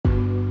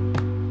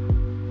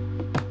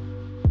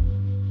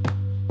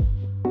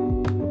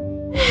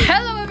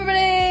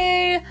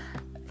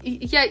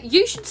Yeah,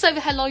 you should say the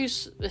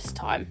hellos this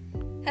time.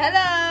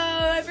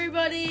 Hello,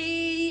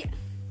 everybody.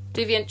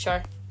 Do the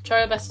intro. Try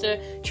your best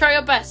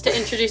to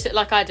introduce it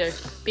like I do.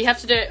 But you have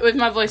to do it with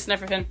my voice and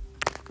everything.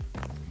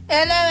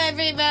 Hello,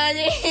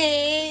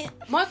 everybody.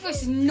 My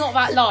voice is not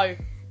that low.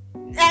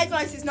 Their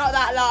voice is not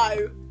that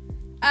low.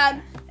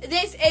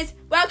 This is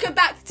welcome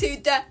back to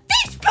the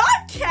Fish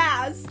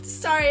Podcast.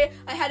 Sorry,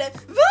 I had a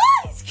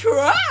voice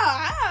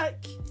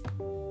crack.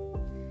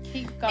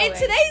 Keep going. In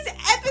today's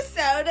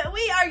episode,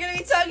 we are going to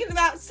be talking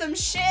about some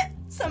shit,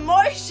 some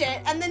more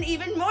shit, and then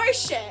even more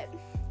shit.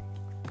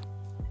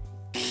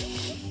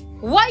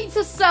 Way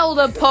to sell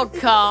the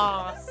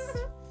podcast.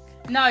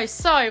 No,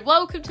 so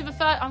welcome to the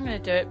first. I'm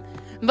going to do it.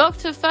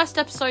 Welcome to the first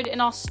episode in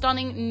our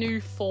stunning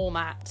new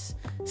format.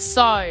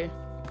 So,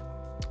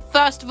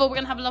 first of all, we're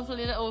going to have a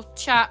lovely little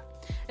chat.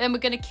 Then we're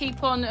going to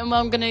keep on, and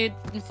I'm going to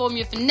inform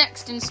you of the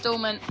next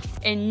instalment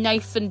in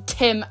Nathan,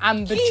 Tim,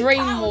 and the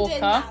Dreamwalker.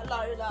 That,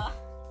 Lola.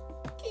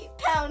 Keep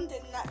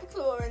pounding that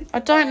claw. I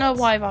don't know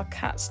why our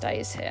cat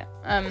stays here.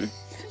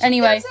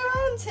 Anyway,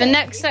 the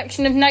next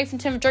section of Nathan,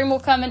 Tim, and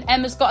Dreamwalker, and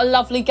Emma's got a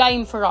lovely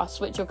game for us,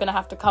 which you're going to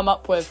have to come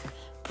up with,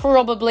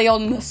 probably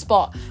on the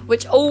spot,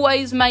 which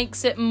always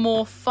makes it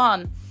more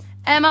fun.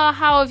 Emma,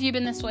 how have you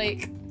been this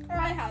week?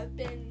 I have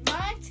been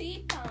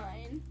mighty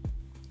fine.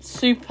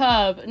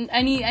 Superb. And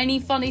any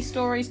funny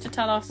stories to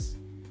tell us?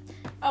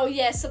 Oh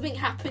yeah, something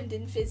happened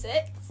in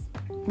physics.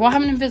 What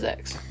happened in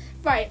physics?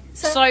 Right.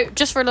 So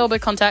just for a little bit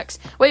of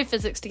context, we had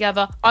physics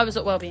together. I was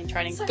at wellbeing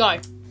training. Go.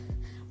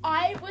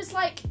 I was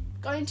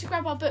going to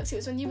grab our books. It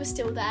was when you were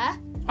still there.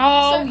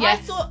 Oh, so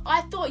yes.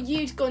 I thought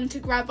you'd gone to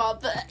grab our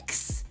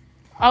books.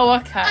 Oh,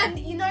 okay. And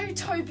you know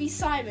Toby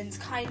Simons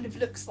kind of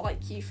looks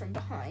like you from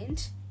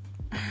behind.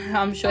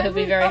 I'm sure he'll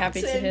be very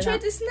happy to hear that.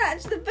 Tried to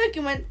snatch the book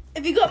and went,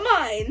 "Have you got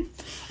mine?"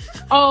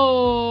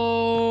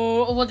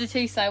 Oh, what did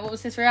he say? What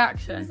was his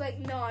reaction? I was like,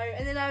 "No,"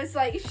 and then I was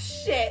like,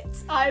 "Shit,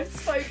 I've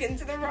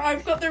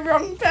got the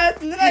wrong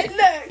person." Then I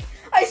look,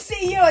 I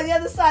see you on the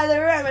other side of the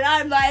room, and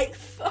I'm like,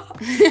 "Fuck."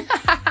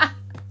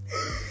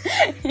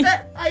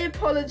 But I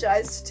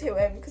apologised to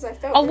him because I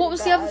felt. Oh, what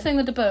was the other thing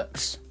with the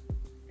books?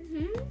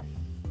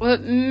 Well,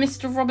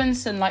 Mr.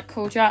 Robinson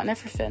called you out and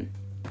everything.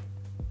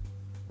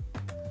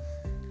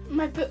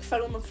 My book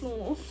fell on the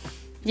floor.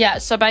 Yeah,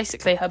 so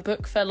basically her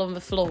book fell on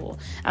the floor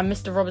and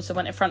Mr. Robinson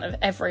went in front of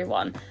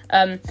everyone.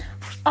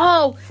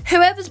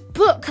 Whoever's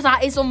book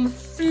that is on the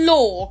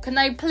floor, can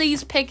they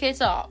please pick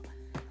it up?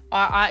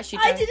 I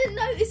didn't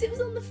notice it was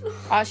on the floor.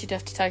 I actually do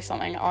have to tell you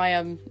something.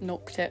 I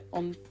knocked it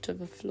onto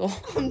the floor.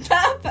 On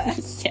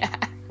purpose? Yeah.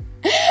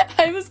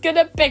 I was going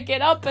to pick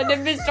it up and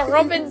then Mr.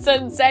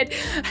 Robinson said,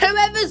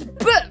 "Whoever's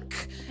book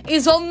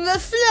is on the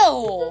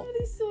floor."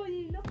 Nobody saw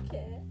you knock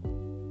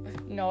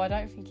it. No, I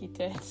don't think he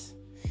did.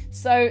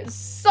 So,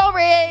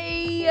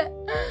 sorry!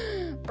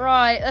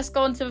 Right, let's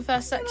go on to the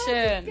first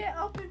section. Get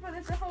up in front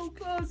of the whole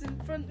class in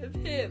front of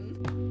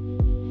him.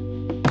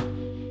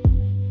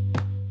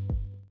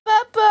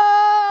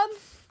 Ba-bum!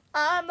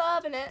 I'm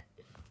loving it.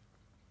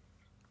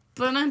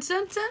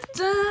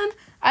 Dun-dun-dun-dun-dun.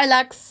 I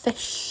like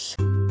fish.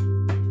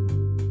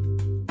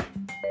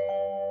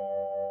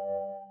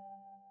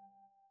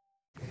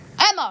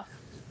 Emma!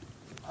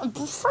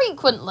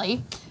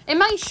 Frequently, it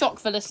may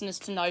shock the listeners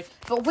to know,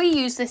 but we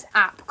use this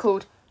app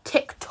called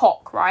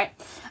TikTok, right?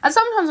 And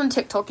sometimes on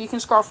TikTok you can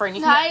scroll through and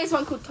you can... There's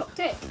one called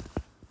TokTik.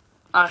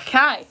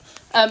 Okay.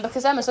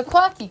 Because Emma's a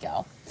quirky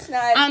girl. No,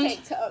 it's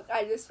TikTok.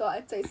 I just thought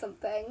I'd say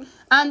something.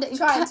 And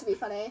Trying to be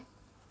funny.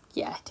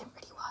 Yeah, it didn't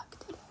really work,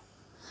 did it?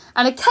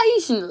 And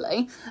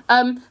occasionally,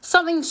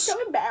 something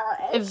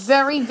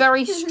very,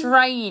 very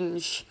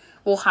strange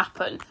will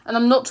happen. And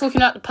I'm not talking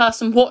about the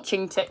person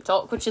watching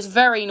TikTok, which is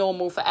very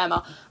normal for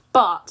Emma,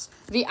 but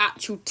the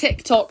actual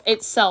TikTok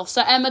itself.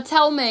 So Emma,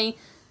 tell me.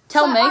 I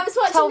was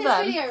watching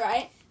this video,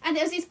 right? And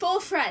there was these 4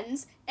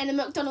 friends in a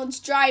McDonald's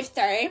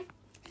drive-thru.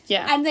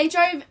 Yeah. And they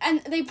drove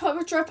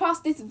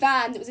past this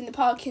van that was in the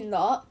parking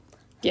lot.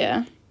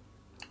 Yeah.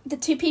 The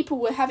 2 people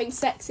were having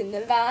sex in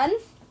the van.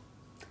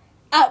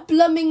 At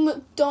blooming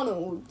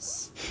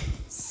McDonald's.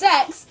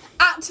 Sex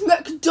at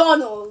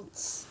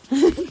McDonald's.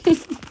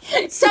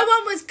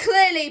 Someone was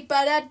clearly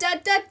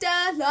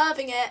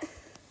loving it.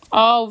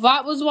 Oh,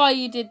 that was why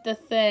you did the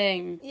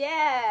thing.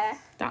 Yeah.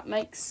 That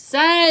makes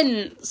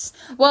sense.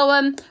 Well,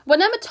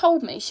 when Emma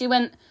told me, she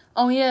went,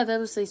 "Oh yeah, there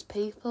was these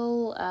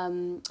people,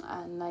 and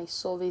they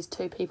saw these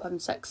 2 people having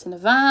sex in a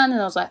van," and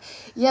I was like,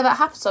 "Yeah, that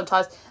happens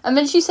sometimes." And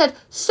then she said,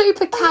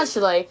 super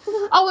casually,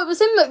 "Oh, it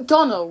was in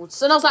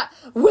McDonald's," and I was like,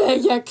 "Well,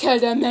 you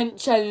could have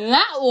mentioned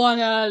that one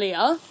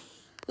earlier."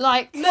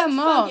 Come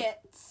on.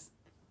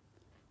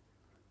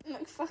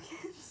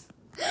 McFuckets.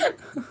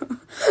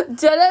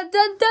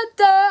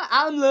 Da-da-da-da-da,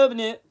 I'm loving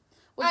it.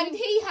 And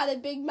he had a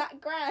Big Mac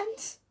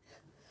Grand.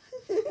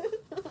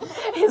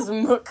 His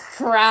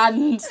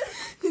McGrand.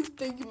 His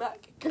Big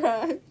Mac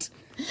Grand.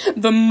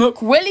 The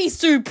McWilly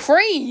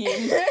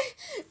Supreme.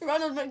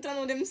 Ronald Mc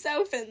Donald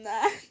himself in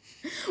there.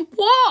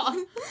 What?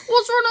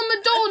 What's Ronald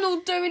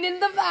McDonald doing in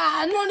the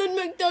van? Ronald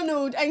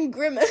McDonald and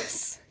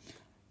Grimace.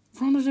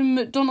 Ronald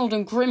Mc Donald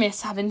and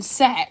Grimace having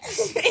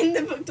sex. In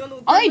the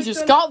McDonald's. I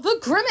just got the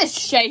Grimace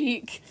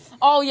shake.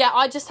 Oh yeah,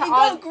 I just had. You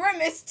got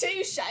Grimace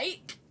too,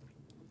 shake.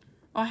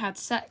 I had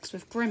sex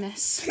with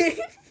Grimace.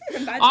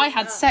 Imagine I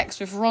had that. sex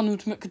with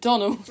Ronald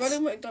McDonald.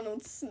 Ronald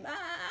McDonald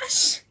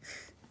smash.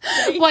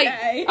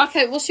 Wait,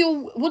 okay, what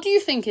do you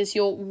think is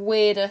your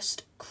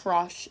weirdest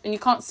crush? And you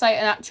can't say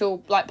an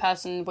actual, like,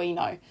 person we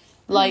know.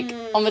 Like,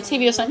 on the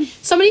TV or something.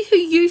 Somebody who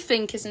you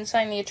think is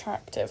insanely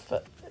attractive,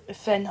 but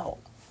if they're not.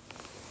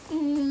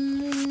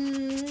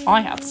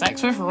 I had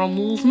sex with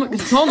Ronald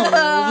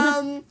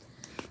McDonald.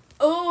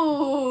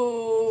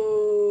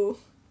 Oh.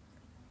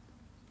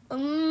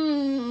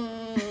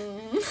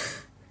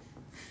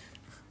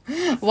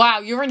 Wow,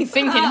 you're really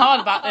thinking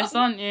hard about this,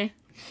 aren't you?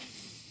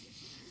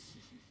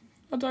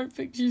 I don't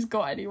think she's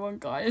got anyone,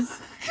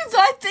 guys. Because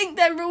I think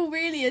they're all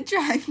really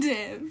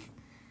attractive.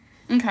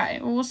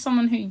 Okay, well, what's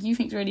someone who you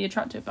think's really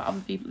attractive but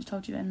other people have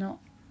told you they're not?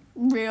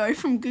 Rio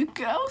from Good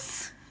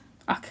Girls.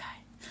 Okay.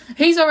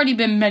 He's already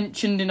been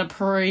mentioned in a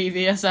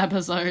previous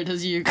episode,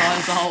 as you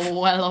guys are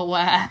well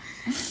aware.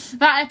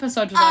 That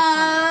episode was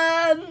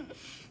iconic.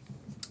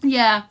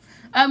 Yeah.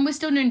 We're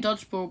still doing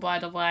dodgeball, by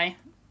the way.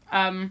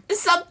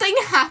 Something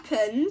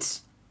happened.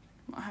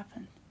 What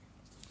happened?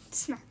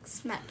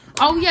 Smack.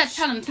 Oh, yeah,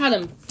 tell him.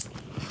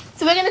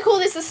 So we're going to call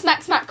this a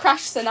smack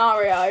crash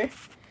scenario.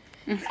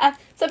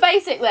 So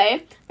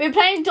basically, we were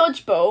playing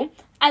dodgeball,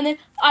 and then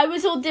I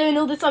was doing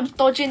all this. I was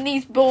dodging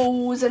these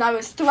balls, and I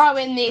was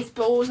throwing these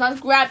balls, and I was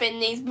grabbing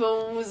these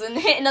balls, and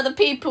hitting other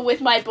people with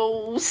my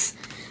balls.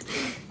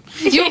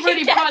 You're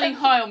really piling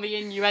high on the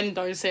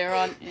innuendos here,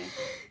 aren't you?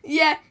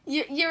 Yeah,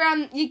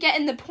 you're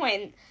getting the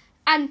point.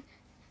 And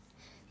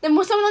then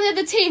someone on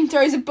the other team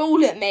throws a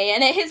ball at me,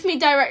 and it hits me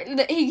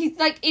directly.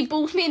 He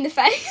balls me in the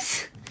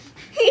face.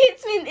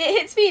 It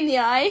hits me in the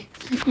eye.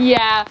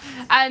 Yeah,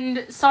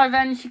 and so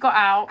then she got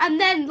out. And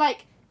then,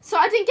 so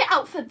I didn't get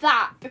out for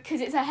that because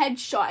it's a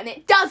headshot and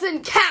it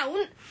doesn't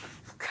count.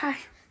 Okay.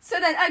 So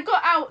then I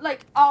got out,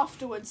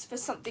 afterwards for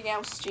something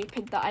else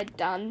stupid that I'd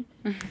done.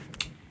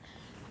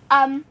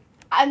 And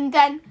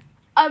then,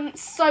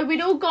 so we'd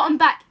all gotten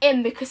back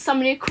in because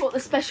somebody had caught the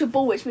special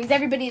ball, which means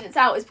everybody that's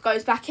out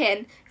goes back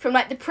in from,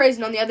 the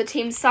prison on the other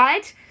team's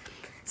side.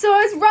 So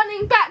I was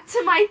running back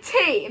to my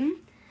team.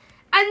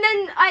 And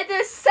then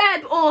either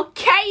Seb or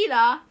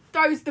Kayla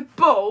throws the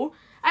ball,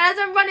 and as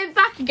I'm running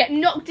back, I get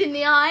knocked in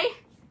the eye.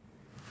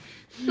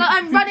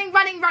 I'm running,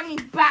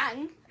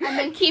 bang, and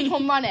then keep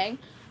on running.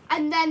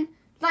 And then,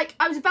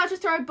 I was about to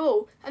throw a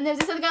ball, and there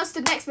was this other girl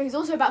stood next to me who's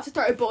also about to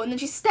throw a ball, and then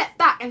she stepped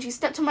back, and she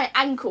stepped on my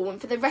ankle,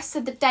 and for the rest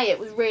of the day, it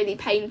was really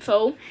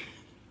painful.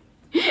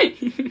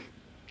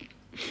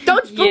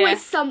 Dodgeball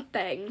is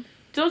something.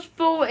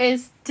 Dodgeball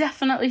is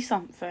definitely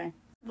something.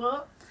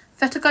 What?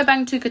 Better go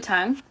bang to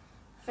tang.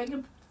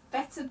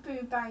 Better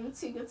boo bang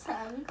tooga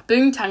tang.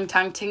 Boom tang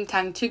tang ting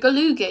tang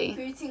toogaloogie.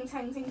 Boo ting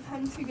tang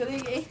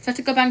toogaloogie.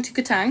 Better go bang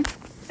to tang.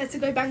 Better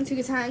go bang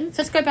tooga tang.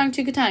 Better go bang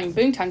to tang.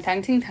 Boom tang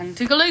tang ting tang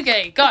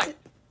toogaloogie. Go.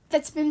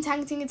 Better boom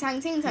tang ting tang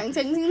ting tang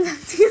ting ting tang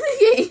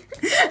toogaloogie.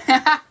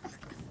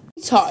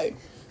 So,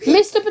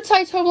 Mr.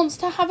 Potato wants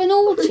to have an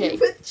orgy.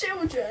 With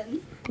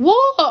children.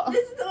 What?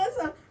 This is the one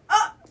song.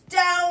 Up,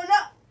 down,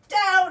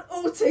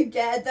 all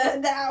together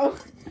now.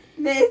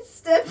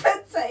 Mr.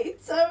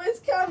 Potato is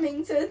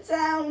coming to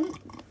town.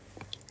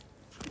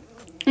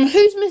 And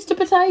who's Mr.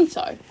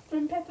 Potato?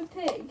 From Peppa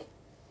Pig.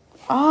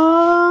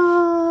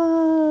 Oh.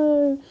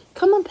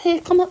 Come up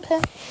here.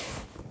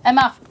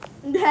 Emma.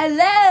 Hello.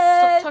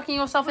 Stop tucking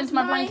yourself into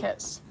my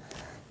blankets.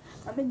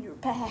 I'm in your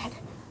bed.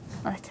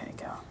 Okay,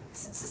 go.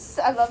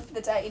 I love the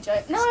dirty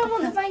joke. No, I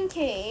want the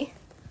blankie.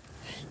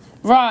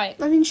 Right.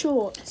 I'm in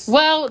shorts.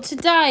 Well,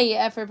 today,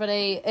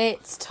 everybody,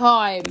 it's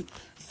time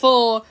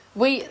for...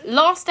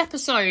 Last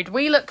episode,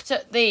 we looked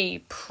at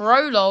the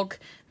prologue,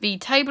 the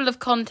table of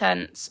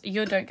contents.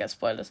 You don't get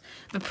spoilers.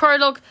 The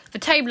prologue, the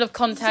table of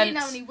contents.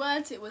 How many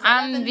words it was?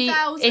 And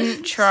 11,000. the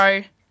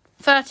intro.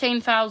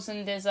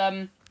 13,000 is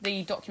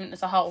the document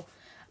as a whole.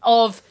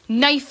 Of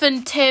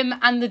Nathan, Tim,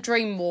 and the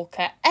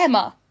Dreamwalker.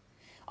 Emma,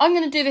 I'm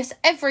going to do this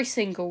every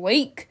single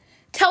week.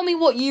 Tell me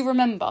what you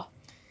remember.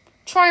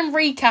 Try and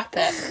recap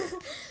it.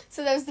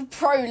 So there was the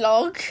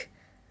prologue.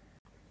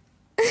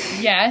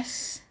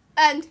 Yes.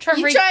 And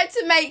you tried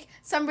to make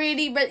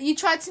you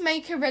tried to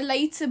make a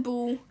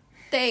relatable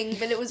thing,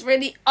 but it was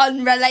really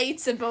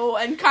unrelatable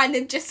and kind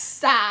of just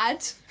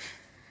sad.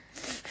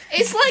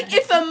 It's like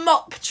if a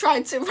mop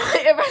tried to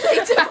write a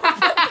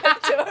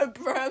relatable to a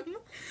broom.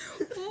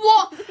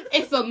 What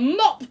if a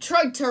mop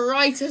tried to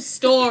write a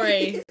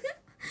story?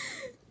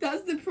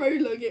 That's the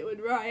prologue it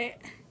would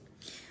write.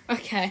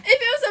 Okay. If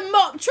it was a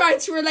mop trying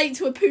to relate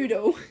to a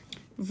poodle.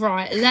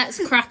 Right, let's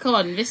crack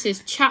on. This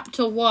is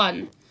chapter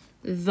 1.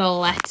 The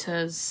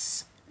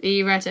letters. Are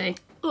you ready?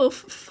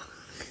 Oof.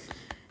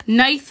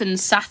 Nathan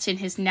sat in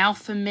his now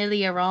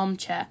familiar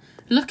armchair,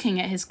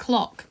 looking at his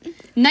clock.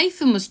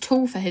 Nathan was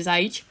tall for his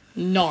age,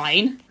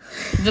 9,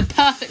 the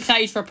perfect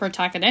age for a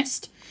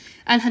protagonist.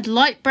 and had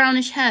light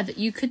brownish hair that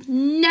you could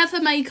never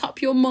make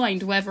up your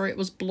mind whether it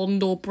was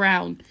blonde or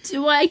brown.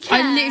 Do I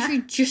care? I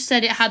literally just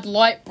said it had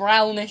light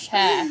brownish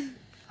hair.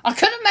 I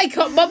couldn't make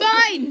up my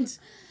mind.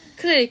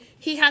 Clearly,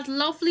 he had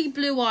lovely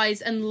blue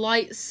eyes and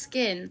light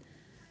skin.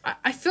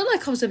 I feel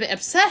like I was a bit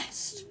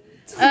obsessed.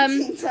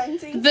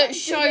 That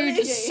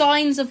showed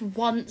signs of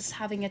once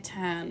having a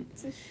tan.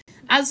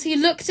 As he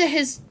looked at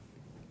his...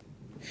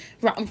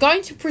 Right, I'm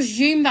going to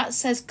presume that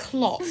says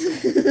clock.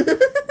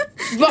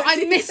 But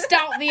I missed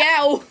out the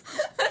L.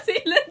 As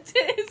he looked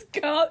at his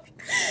cock.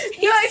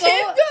 You've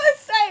got to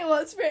say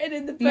what's written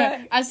in the book.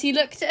 No, as he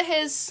looked at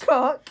his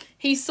cock,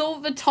 he saw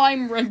the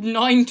time read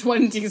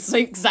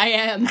 9:26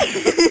 a.m.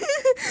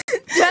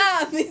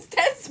 Damn, he's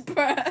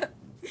desperate.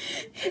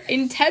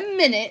 In 10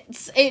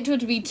 minutes, it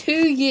would be 2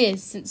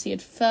 years since he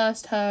had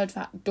first heard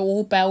that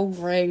doorbell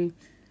ring.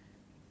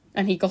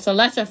 And he got a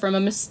letter from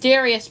a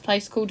mysterious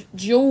place called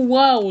Jewel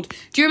World.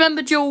 Do you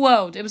remember Jewel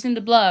World? It was in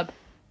the blurb.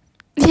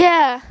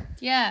 Yeah.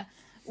 Yeah.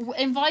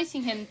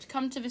 Inviting him to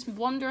come to this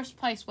wondrous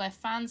place where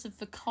fans of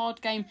the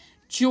card game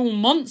Jewel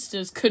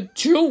Monsters could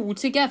jewel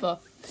together.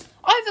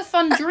 I have a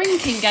fun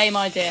drinking game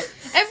idea.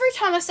 Every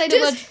time I say the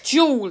word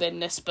jewel in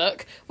this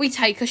book, we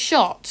take a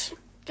shot.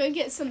 Go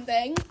get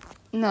something.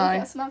 No. Go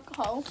get some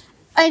alcohol.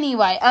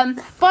 Anyway,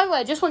 by the way,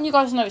 I just want you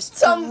guys to know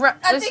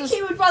I think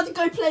he would rather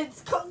go play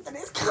his cock than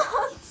his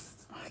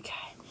cards.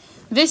 Okay.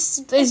 This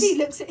is... As he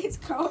looks at his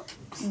cock.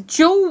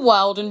 Jewel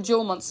World and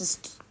Jewel Monsters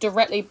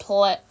directly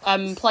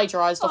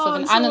plagiarised off of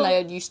an anime I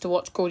used to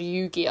watch called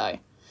Yu-Gi-Oh!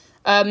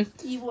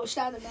 You watched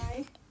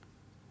anime?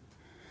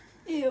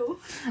 Ew.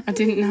 I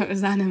didn't know it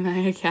was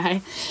anime,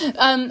 okay.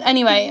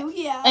 Anyway,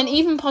 and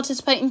even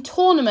participate in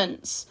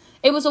tournaments.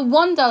 It was a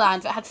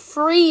wonderland that had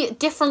 3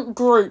 different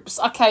groups.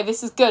 Okay,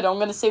 this is good. I'm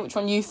going to see which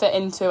one you fit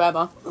into,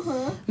 Emma.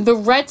 The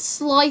red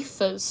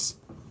Slifers.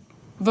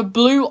 The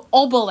blue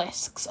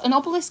obelisks. An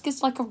obelisk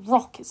is like a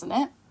rock, isn't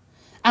it?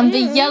 And the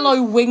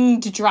yellow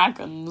winged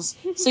dragons.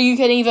 So you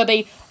can either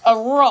be a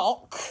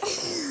rock,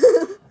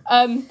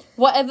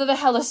 whatever the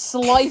hell a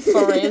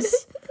Slifer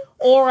is,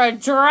 or a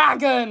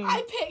dragon.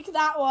 I pick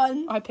that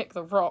one. I pick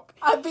the rock.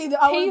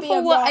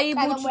 People were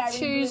able to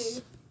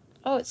choose... Blue.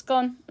 Oh, it's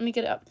gone. Let me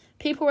get it up.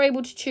 People were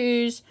able to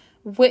choose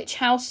which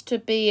house to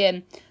be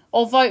in,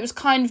 although it was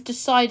kind of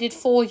decided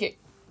for you.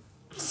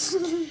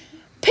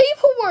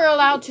 People were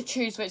allowed to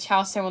choose which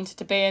house they wanted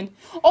to be in,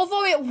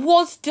 although it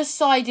was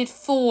decided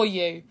for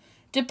you,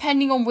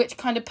 depending on which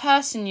kind of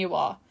person you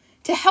are.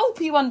 To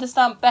help you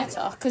understand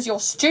better, because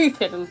you're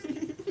stupid.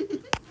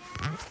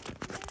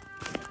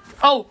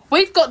 Oh,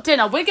 we've got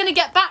dinner. We're going to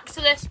get back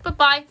to this.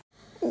 Bye-bye.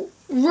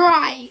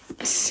 Right.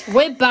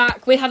 We're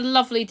back. We had a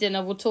lovely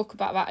dinner. We'll talk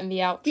about that in the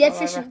outro. The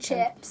fish and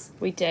chips.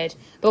 We did.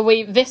 But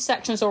this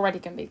section's already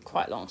going to be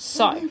quite long.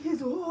 So,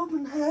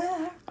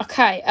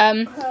 okay,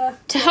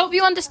 to help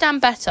you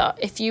understand better,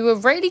 if you were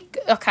really...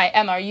 Okay,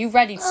 Emma, are you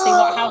ready to see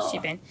what house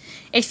you've in?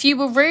 If you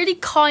were really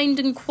kind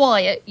and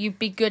quiet, you'd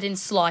be good in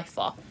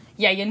Slifer.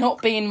 Yeah, you're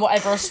not being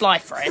whatever a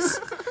Slifer is.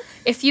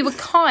 If you were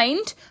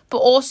kind, but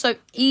also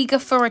eager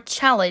for a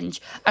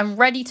challenge and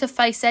ready to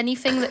face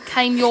anything that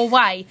came your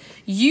way,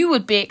 you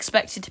would be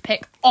expected to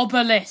pick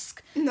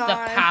Obelisk,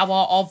 the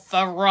power of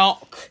the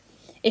rock.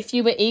 If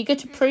you were eager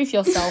to prove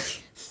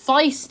yourself,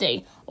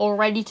 feisty, or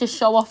ready to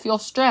show off your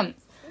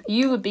strength,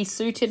 you would be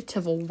suited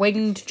to the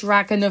winged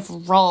dragon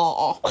of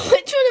Ra.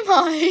 Which one am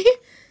I?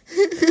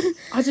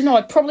 I don't know,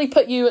 I'd probably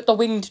put you at the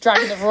winged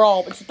dragon of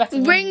Ra, which is better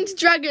than... Winged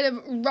dragon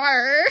of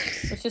Ra.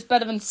 Which is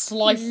better than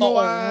Slifer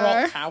or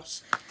Rock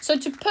House. So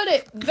to put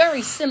it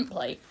very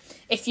simply,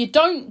 if you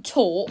don't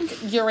talk,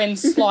 you're in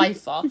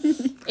Slifer.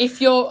 If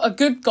you're a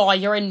good guy,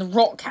 you're in the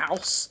Rock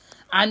House.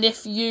 And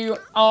if you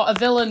are a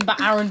villain, but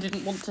Aaron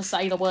didn't want to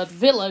say the word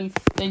villain,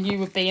 then you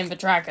would be in the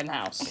Dragon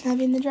House. Can I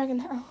be in the Dragon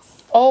House?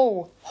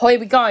 Oh, here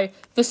we go.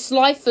 The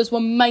Slifers were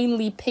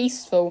mainly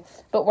peaceful,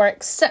 but were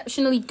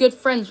exceptionally good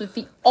friends with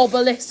the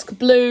Obelisk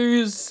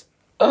Blues.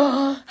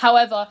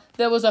 However,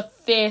 there was a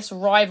fierce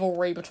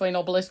rivalry between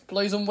Obelisk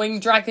Blues and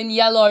Winged Dragon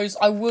Yellows.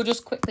 I will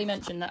just quickly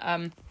mention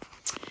that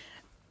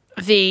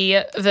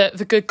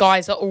the good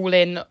guys are all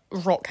in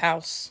Rock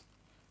House.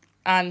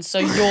 And so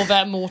you're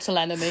their mortal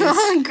enemies.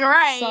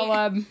 Great.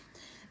 So,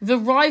 the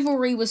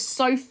rivalry was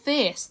so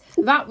fierce.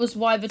 That was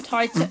why the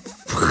Titan...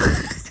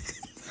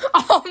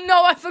 Oh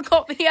no, I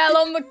forgot the L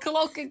on the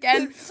clock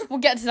again. We'll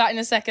get to that in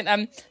a second.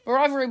 The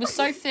rivalry was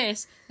so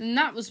fierce, and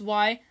that was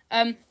why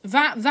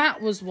that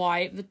was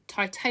why the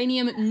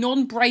titanium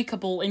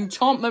non-breakable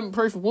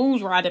enchantment-proof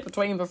walls were added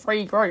between the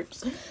 3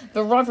 groups.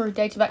 The rivalry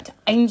dated back to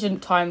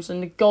ancient times,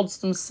 and the gods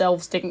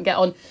themselves didn't get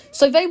on.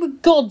 So they were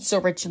gods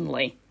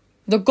originally.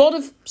 The god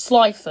of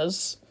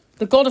Slifers,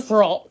 the god of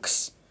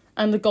rocks,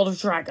 and the god of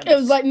dragons. It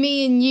was like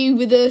me and you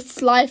with the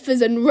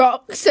Slifers and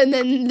rocks, and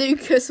then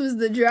Lucas was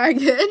the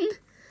dragon.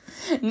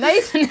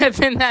 Nathan had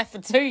been there for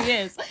 2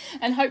 years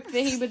and hoped that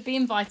he would be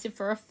invited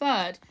for a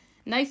 3rd.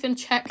 Nathan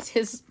checked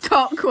his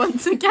cock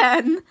once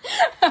again.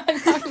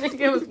 I think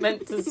it was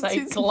meant to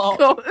say clock.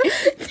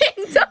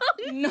 Ding dong.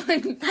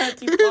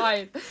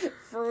 9:35.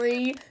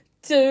 3,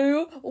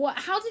 2, what?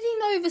 How did he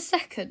know the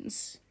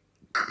seconds?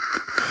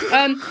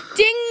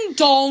 Ding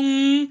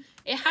dong!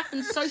 It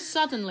happened so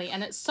suddenly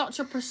and at such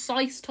a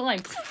precise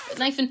time that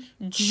Nathan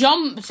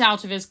jumped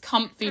out of his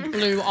comfy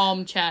blue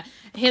armchair.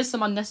 Here's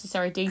some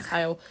unnecessary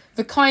detail.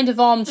 The kind of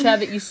armchair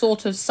that you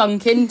sort of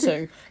sunk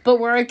into, but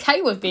were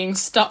okay with being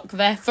stuck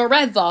there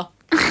forever.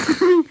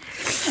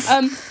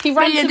 He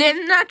ran. You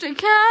didn't have to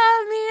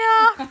carry me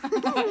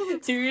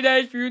up.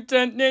 Teenage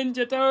Mutant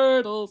Ninja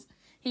Turtles.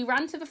 He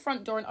ran to the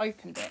front door and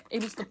opened it.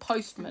 It was the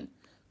postman.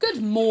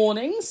 Good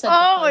morning, said the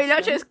postman. He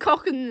knocked his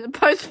cock and the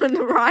postman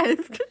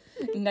arrived.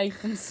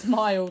 Nathan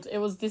smiled. It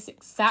was this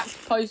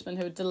exact postman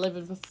who had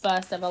delivered the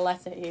first ever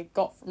letter he had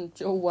got from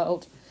Jewel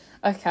World.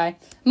 Okay.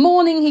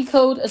 Morning, he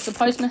called, as the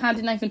postman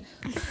handed Nathan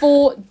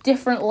 4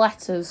 different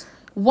letters.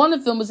 One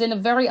of them was in a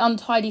very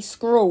untidy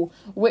scrawl,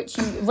 which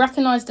he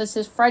recognised as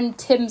his friend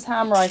Tim's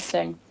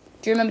handwriting.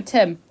 Do you remember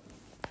Tim?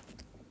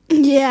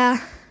 Yeah.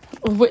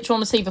 Which one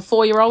was he, the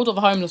 4-year-old or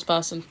the homeless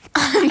person?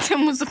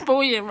 Tim was a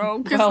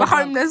 4-year-old, because Well the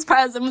done. homeless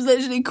person was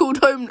literally called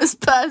homeless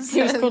person.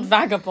 He was called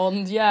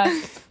Vagabond, yeah.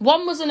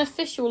 One was an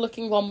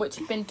official-looking one, which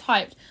had been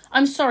typed.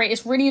 I'm sorry,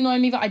 it's really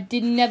annoying me that I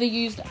never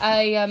used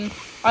a...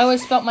 I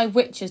always spelt my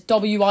witch as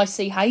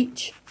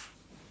W-I-C-H.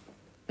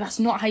 That's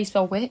not how you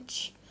spell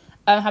witch.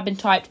 Had been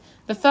typed.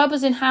 The third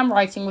was in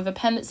handwriting with a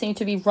pen that seemed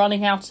to be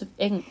running out of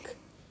ink.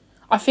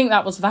 I think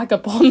that was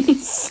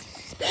Vagabond's.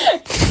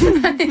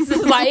 It's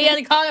just like,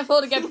 he can't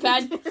afford to get a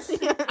pen.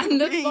 And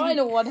the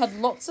final one had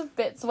lots of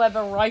bits where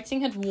the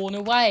writing had worn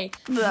away.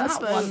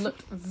 That one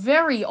looked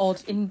very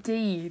odd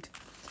indeed.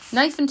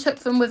 Nathan took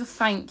them with a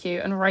thank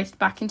you and raced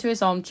back into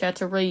his armchair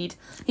to read.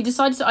 He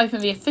decided to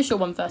open the official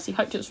one first. He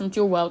hoped it was from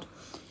Jewel World.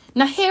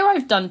 Now, here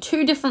I've done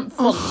 2 different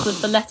fonts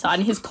with the letter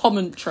and his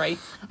commentary.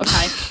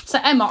 Okay, so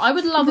Emma, I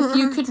would love if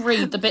you could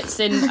read the bits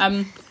in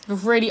the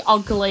really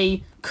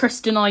ugly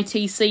Kristen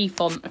ITC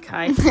font,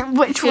 okay?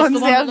 Which Here's one's the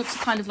one that looks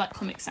kind of like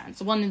Comic Sans.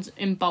 The one is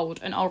in bold,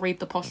 and I'll read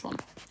the posh one.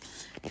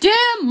 Dear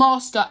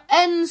Master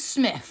N.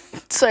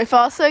 Smith, So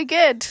far, so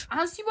good.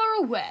 as you are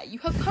aware, you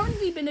have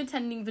currently been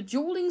attending the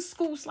dueling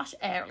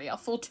school/area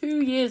for 2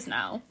 years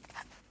now.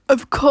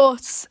 Of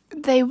course,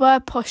 they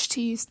were posh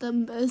to use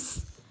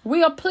numbers.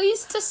 We are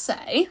pleased to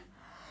say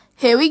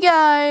Here we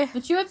go.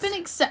 that you have been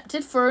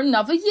accepted for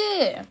another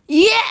year.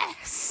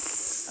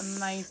 Yes!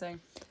 Amazing.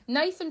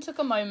 Nathan took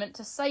a moment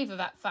to savour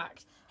that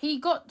fact. He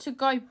got to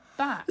go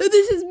back.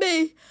 This is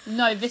me.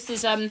 No, this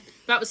is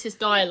that was his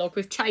dialogue.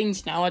 We've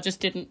changed now. I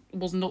just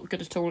was not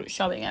good at all at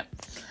showing it.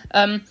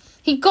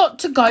 He got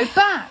to go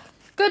back.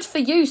 Good for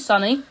you,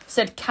 Sonny,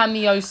 said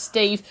Cameo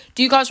Steve.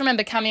 Do you guys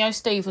remember Cameo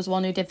Steve was the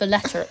one who did the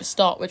letter at the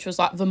start, which was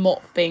like the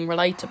mop being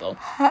relatable?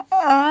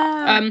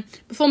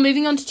 Before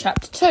moving on to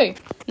chapter 2,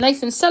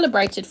 Nathan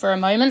celebrated for a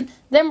moment,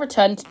 then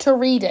returned to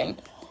reading.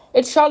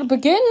 It shall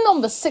begin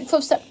on the 6th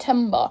of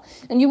September,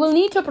 and you will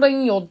need to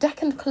bring your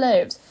deck and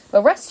clothes.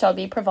 The rest shall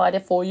be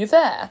provided for you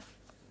there.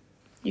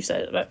 You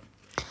said it a bit.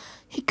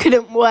 He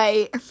couldn't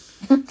wait.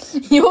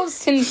 Yours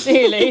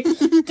sincerely,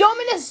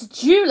 Dominus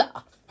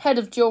Jula, head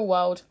of Jewel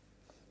World.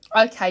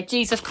 Okay,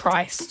 Jesus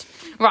Christ.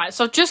 Right,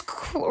 so I've just,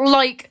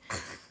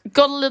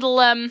 got a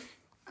little,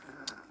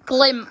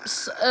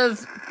 glimpse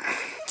of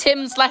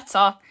Tim's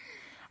letter.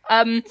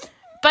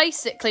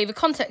 Basically, the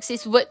context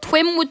is that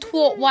Twim would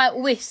talk like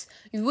this,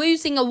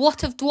 using a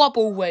lot of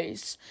double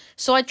ways.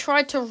 So I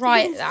tried to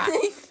write that.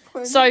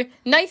 So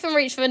Nathan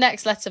reached for the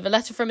next letter, the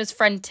letter from his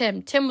friend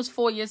Tim. Tim was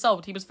 4 years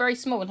old. He was very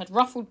small and had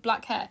ruffled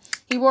black hair.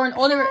 He wore an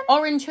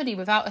orange hoodie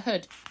without a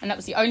hood, and that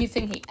was the only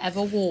thing he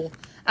ever wore.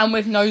 And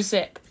with no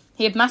zip.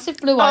 He had massive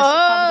blue eyes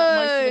that covered up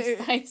most of his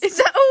face. Is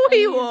that all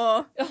he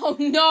wore? Oh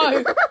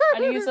no!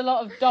 And he used a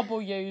lot of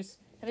W's.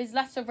 And his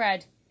letter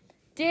read,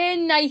 Dear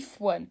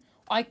Nathan,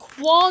 I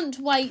can't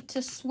wait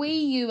to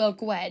swee you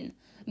again.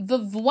 The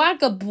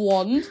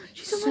vagabond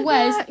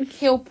swears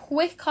he'll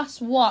pick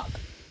us up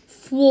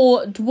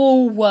for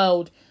Jewel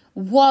World.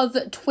 Was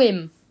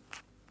Twim.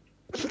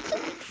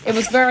 It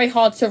was very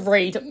hard to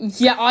read.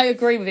 Yeah, I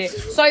agree with you.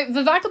 So,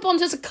 the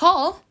vagabond is a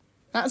car.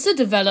 That's a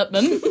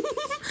development.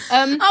 Oh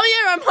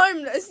yeah, I'm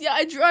homeless. Yeah,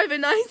 I drive a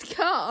nice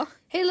car.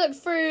 He looked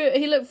through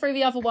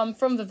the other one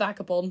from the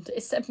vagabond.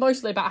 It's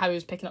mostly about how he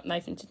was picking up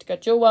Nathan to go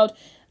to Jewel World,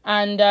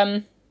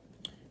 and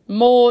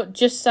more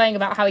just saying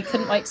about how he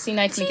couldn't wait to see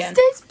Nathan again.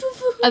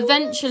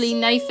 Eventually,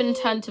 Nathan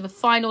turned to the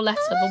final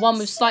letter, the one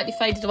with slightly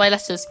faded away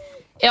letters.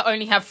 It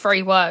only had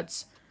 3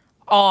 words.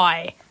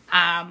 I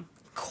am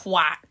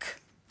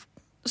Quack.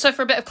 So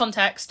for a bit of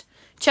context,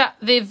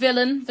 the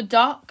villain, the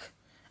duck,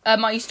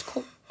 I used to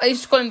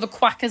call him the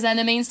Quacker's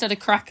enemy instead of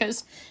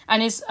Crackers,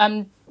 and his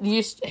main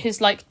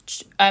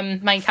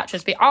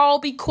catchphrase be I'll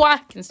be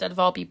Quack instead of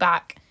I'll be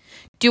back.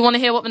 Do you want to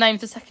hear what the name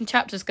of the second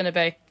chapter is going to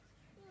be?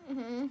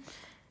 Mm-hmm.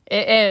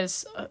 It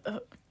is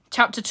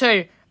chapter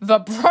 2, The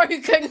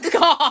Broken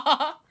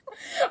Car.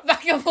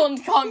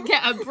 Vagabond can't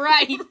get a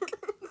break.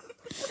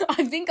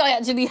 I think I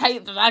actually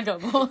hate the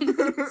vagabond.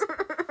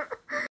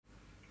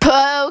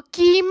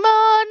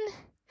 Pokemon,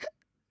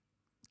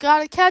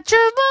 gotta catch 'em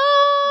all.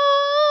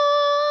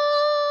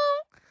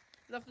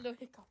 Love a little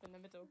hiccup in the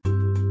middle.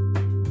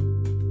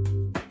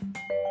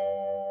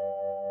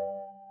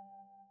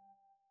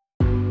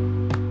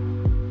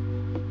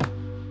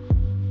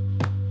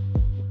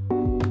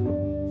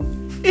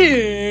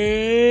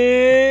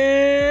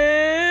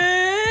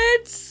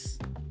 It's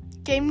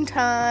game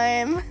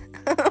time.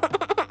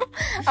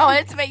 I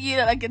wanted to make you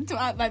look like a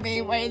twat by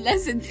being way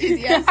less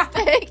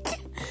enthusiastic.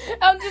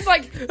 I'm just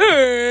like,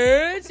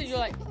 and you're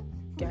like,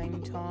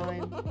 game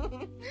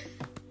time.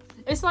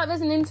 It's like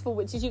there's an interval,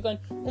 which is you going,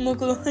 oh my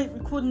god, I hate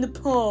recording the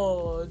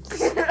pods.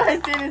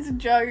 I did as a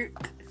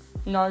joke.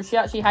 No, she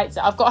actually hates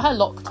it. I've got her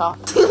locked up.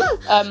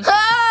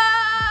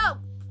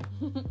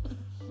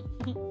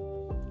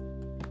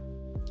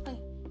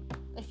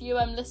 If you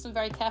listen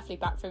very carefully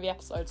back through the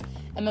episodes,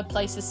 Emma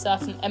places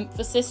certain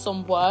emphasis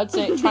on words,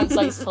 and it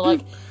translates to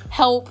like,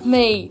 help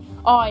me,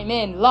 I'm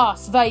in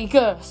Las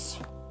Vegas.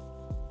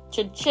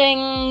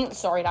 Cha-ching.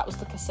 Sorry, that was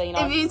the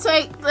casino. If you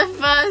take the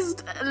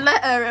first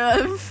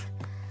letter of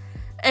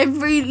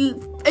every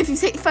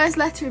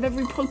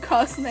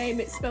podcast name,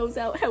 it spells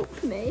out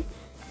help me.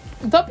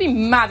 They'd be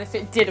mad if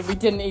it did and we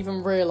didn't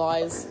even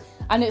realise.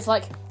 And it's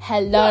like,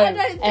 hello,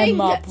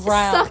 Emma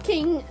Brown.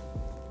 Sucking.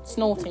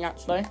 Snorting,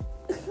 actually.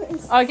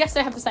 I guess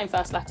they have the same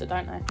first letter,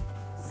 don't they?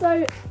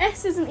 So,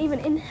 S isn't even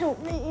in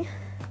help me.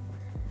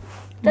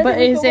 But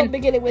it is in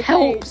with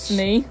helps H.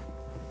 me.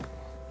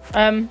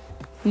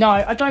 No,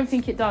 I don't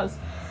think it does.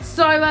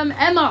 So,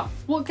 Emma,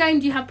 what game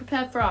do you have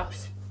prepared for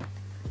us?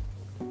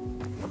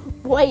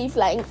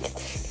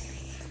 Wavelength.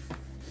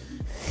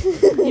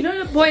 You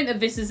know the point of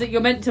this is that you're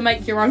meant to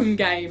make your own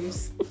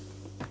games.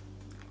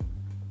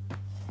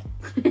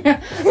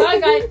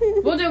 Okay,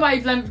 we'll do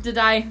Wavelength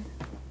today.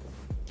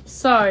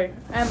 So,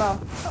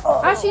 Emma.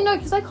 Actually, no,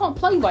 because they can't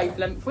play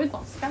Wavelength with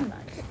us, can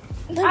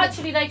they? No.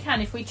 Actually, they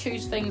can if we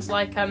choose things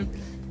like,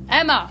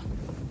 Emma.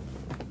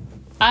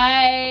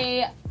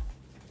 I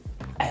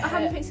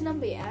haven't picked a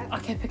number yet.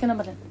 Okay, pick a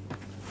number then.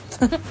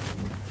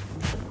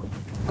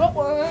 Got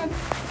one.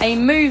 A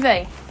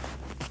movie.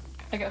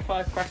 I get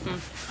 5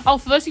 questions. Oh,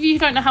 for those of you who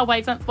don't know how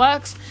Wavelength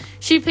works,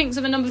 she thinks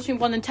of a number between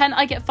 1 and 10.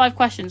 I get 5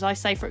 questions. I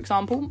say, for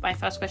example, my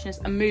first question is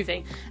a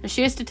movie. And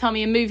she has to tell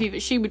me a movie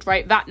that she would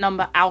rate that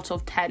number out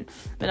of 10.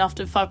 Then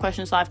after 5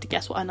 questions, I have to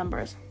guess what her number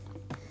is.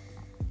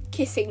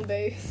 Kissing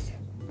booth.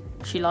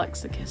 She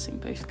likes the kissing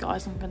booth,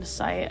 guys. I'm going to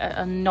say it at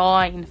a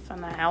 9 for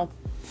now.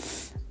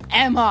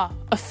 Emma,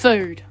 a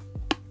food.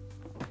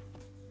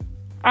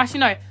 Actually,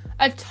 no.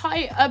 A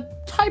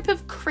type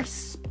of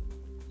crisp.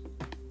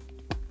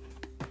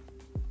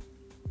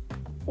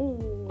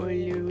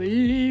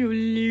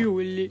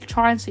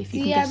 Try and see if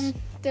you can guess.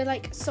 They're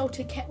like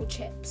salted kettle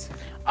chips.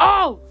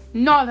 Oh,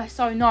 no, they're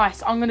so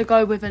nice. I'm going to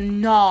go with a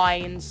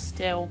 9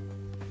 still.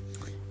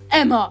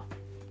 Emma,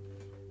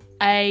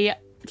 a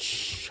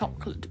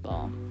chocolate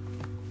bar.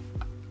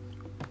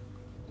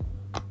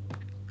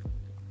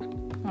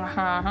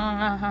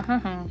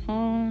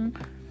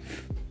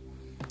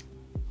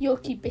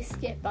 Yorkie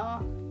biscuit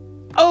bar.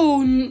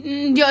 Oh,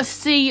 yeah,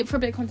 see, for a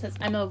bit of context,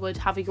 Emma would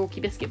have a Yorkie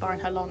biscuit bar in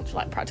her lunch,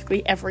 like,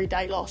 practically every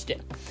day last year.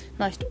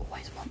 And I used to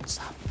always want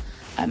some.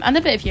 And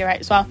a bit of year 8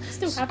 as well.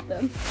 Still have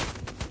them.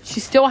 She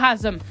still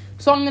has them.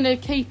 So I'm going to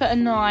keep it a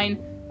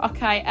 9.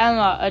 Okay,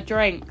 Emma, a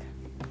drink.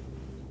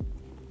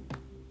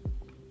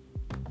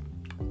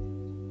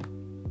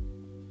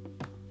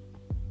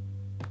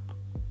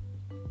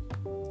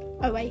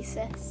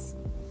 Oasis.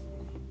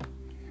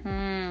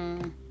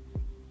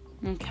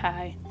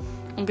 Okay.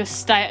 I'm going to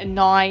stay at a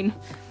 9.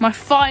 My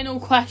final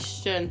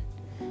question.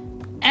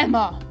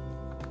 Emma.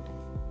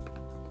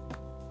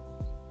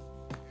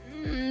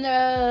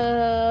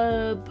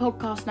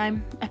 Podcast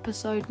name,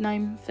 episode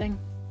name thing.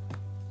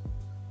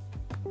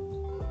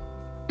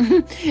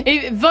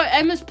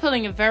 Emma's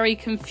pulling a very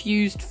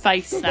confused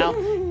face now,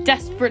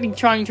 desperately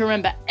trying to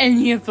remember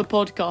any of the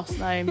podcast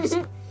names.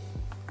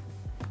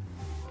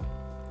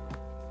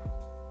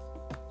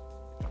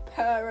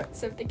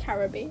 Pirates of the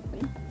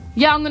Caribbean.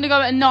 Yeah, I'm gonna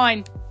go at a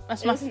 9.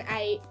 That's It was an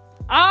 8.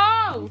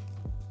 Oh!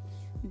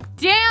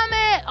 Damn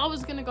it! I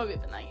was gonna go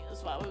with an 8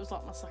 as well. It was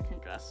like my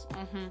second guess.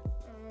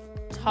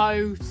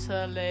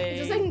 Totally.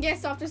 It's a second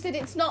guess after I said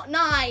it's not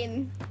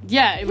 9.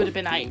 Yeah, it would have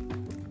been 8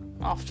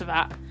 after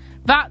that.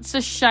 That's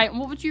a shame.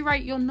 What would you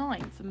rate your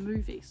 9 for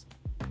movies?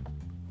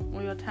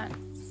 Or your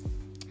 10s?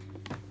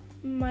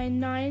 My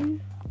 9...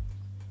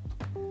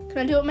 Can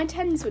I do what my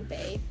 10s would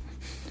be?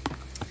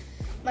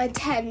 My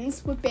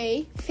 10s would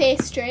be Fear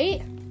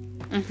Street.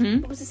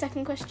 What was the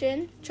second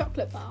question?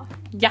 Chocolate bar.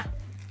 Yeah.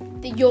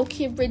 The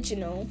Yorkie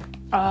Original.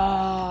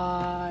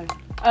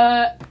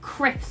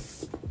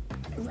 Crisp.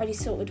 Ready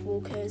Salted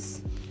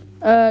Walkers.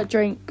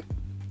 Drink.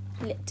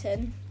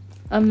 Lipton.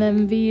 And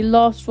then the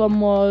last one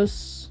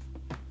was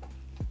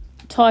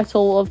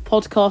title of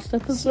podcast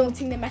episode.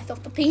 Snorting the meth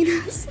off the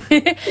penis.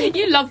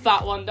 You love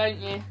that one, don't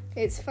you?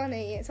 It's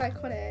funny. It's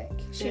iconic.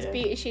 She's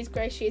beauty. She's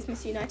grace. She's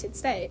Miss United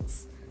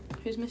States.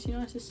 Who's Miss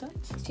United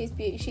States? She's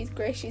beauty. She's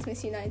grace. She's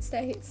Miss United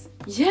States.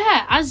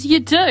 Yeah, as you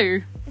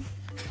do.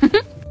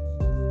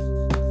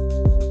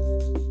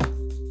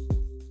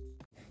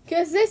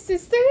 Cause this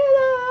is Thriller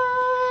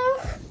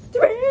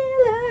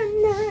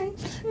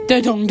Night.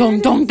 Da-dong,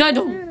 dong, dong,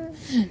 da-dong.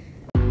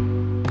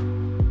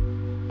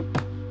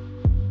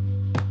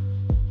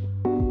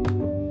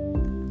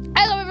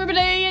 Hello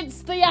everybody,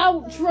 it's the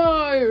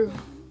outro.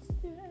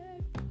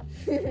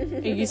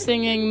 Are you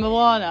singing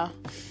Moana?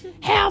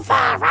 How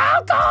far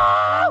I'll go.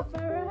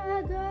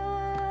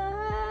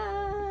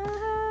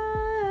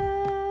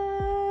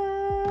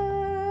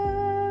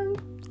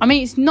 I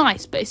mean, it's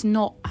nice, but it's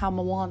not how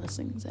Moana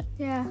sings it.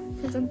 Yeah,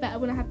 because I'm better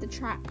when I have the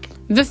track.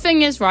 The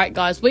thing is, right,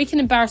 guys, we can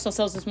embarrass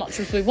ourselves as much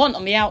as we want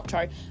on the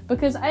outro,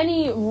 because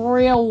any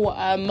real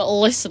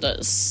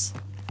listeners,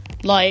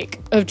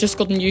 like, have just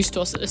gotten used to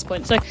us at this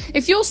point. So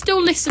if you're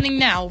still listening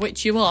now,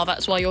 which you are,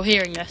 that's why you're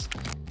hearing this,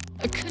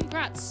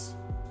 congrats.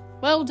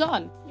 Well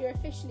done. You're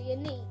officially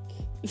unique.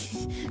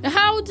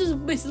 How does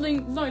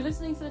listening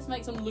to this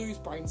makes them lose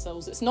brain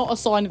cells? It's not a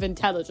sign of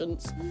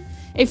intelligence.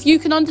 If you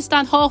can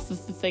understand half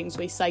of the things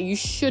we say, you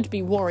should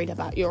be worried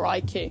about your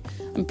IQ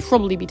and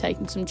probably be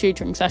taking some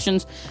tutoring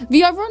sessions.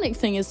 The ironic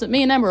thing is that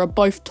me and Emma are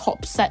both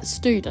top set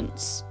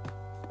students.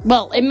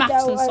 Well, in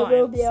maths and science. I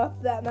will be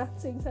after that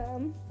maths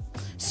exam.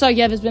 So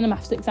yeah, there's been a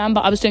maths exam,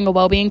 but I was doing a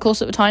wellbeing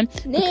course at the time.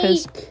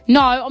 Because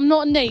no, I'm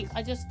not a neat.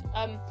 I just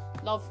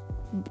love.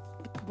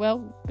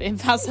 Well,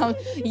 if that sounds...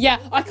 Yeah,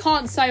 I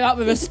can't say that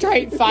with a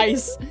straight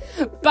face.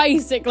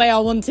 Basically, I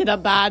wanted a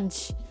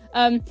badge.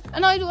 And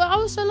I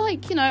also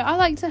like, I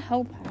like to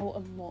help out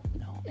and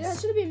whatnot. Yeah, it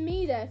should have been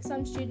me there, because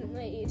I'm student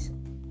lead.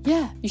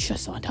 Yeah, you should have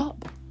signed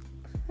up.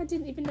 I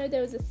didn't even know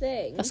there was a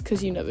thing. That's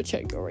because you never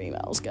check your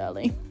emails,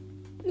 girlie.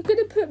 You could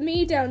have put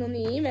me down on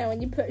the email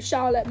when you put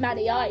Charlotte,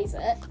 Maddie,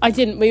 Isaac. I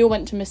didn't. We all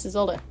went to Mrs.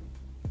 Olive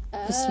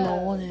this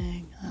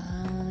morning.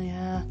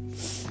 Yeah.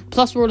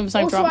 Plus, we're all in the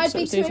same Also, drama. I'd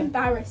be too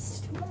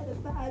embarrassed to wear the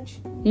badge.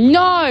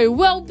 No!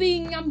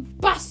 Well-being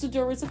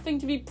ambassador is a thing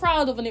to be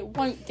proud of, and it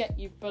won't get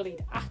you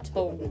bullied at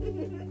all.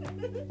 When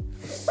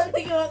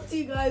they go up to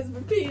you guys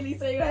repeatedly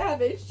saying I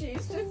have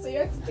issues, just so you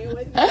have to deal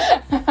with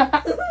it.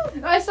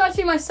 It's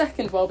actually my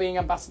second well-being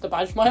ambassador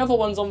badge. My other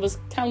one's on the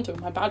counter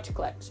with my badge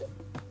collection.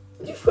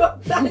 You've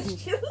got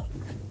badges.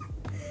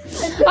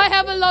 I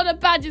have a lot of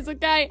badges,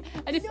 okay?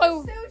 And if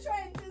You're still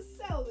trying to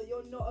sell that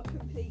you're not a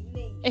complete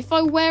neat. If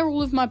I wear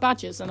all of my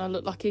badges, then I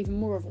look like even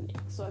more of a neat.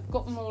 So I've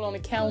got them all on a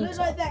counter. You look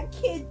like that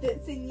kid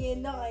that's in year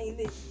 9.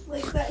 It's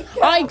like that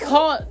girl. I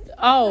can't.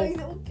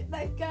 Oh.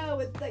 That girl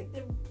with like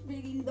the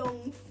really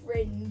long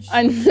fringe.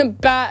 And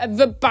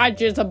the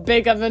badges are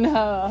bigger than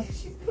her.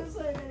 She's got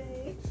so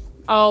many.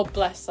 Oh,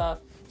 bless her.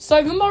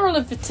 So the moral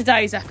of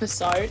today's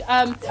episode,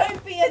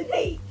 don't be a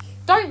neat.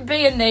 Don't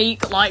be a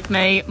neek like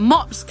me.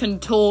 Mops can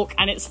talk,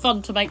 and it's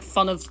fun to make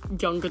fun of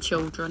younger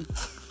children.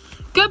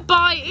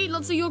 Goodbye. Eat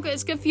lots of yogurt.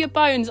 It's good for your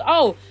bones.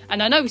 Oh,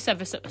 and I know we said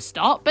this at the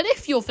start, but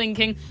if you're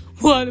thinking,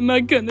 what am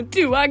I going to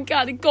do? I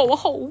got to go a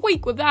whole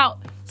week without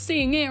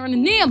seeing Aaron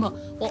and Nima.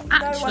 Well,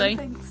 actually,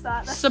 no one thinks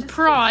that.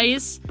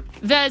 surprise,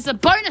 there's a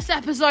bonus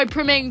episode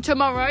premiering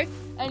tomorrow,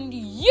 and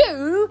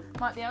you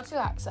might be able to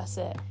access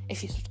it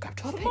if you subscribe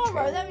to our Patreon.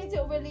 Tomorrow? That means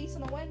it'll release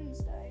on a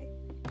Wednesday.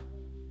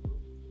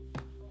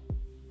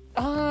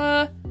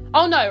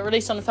 Oh no,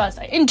 released on a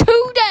Thursday. In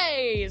 2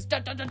 days! Da,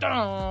 da, da,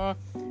 da.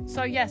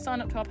 So yeah,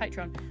 sign up to our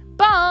Patreon.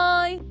 Bye!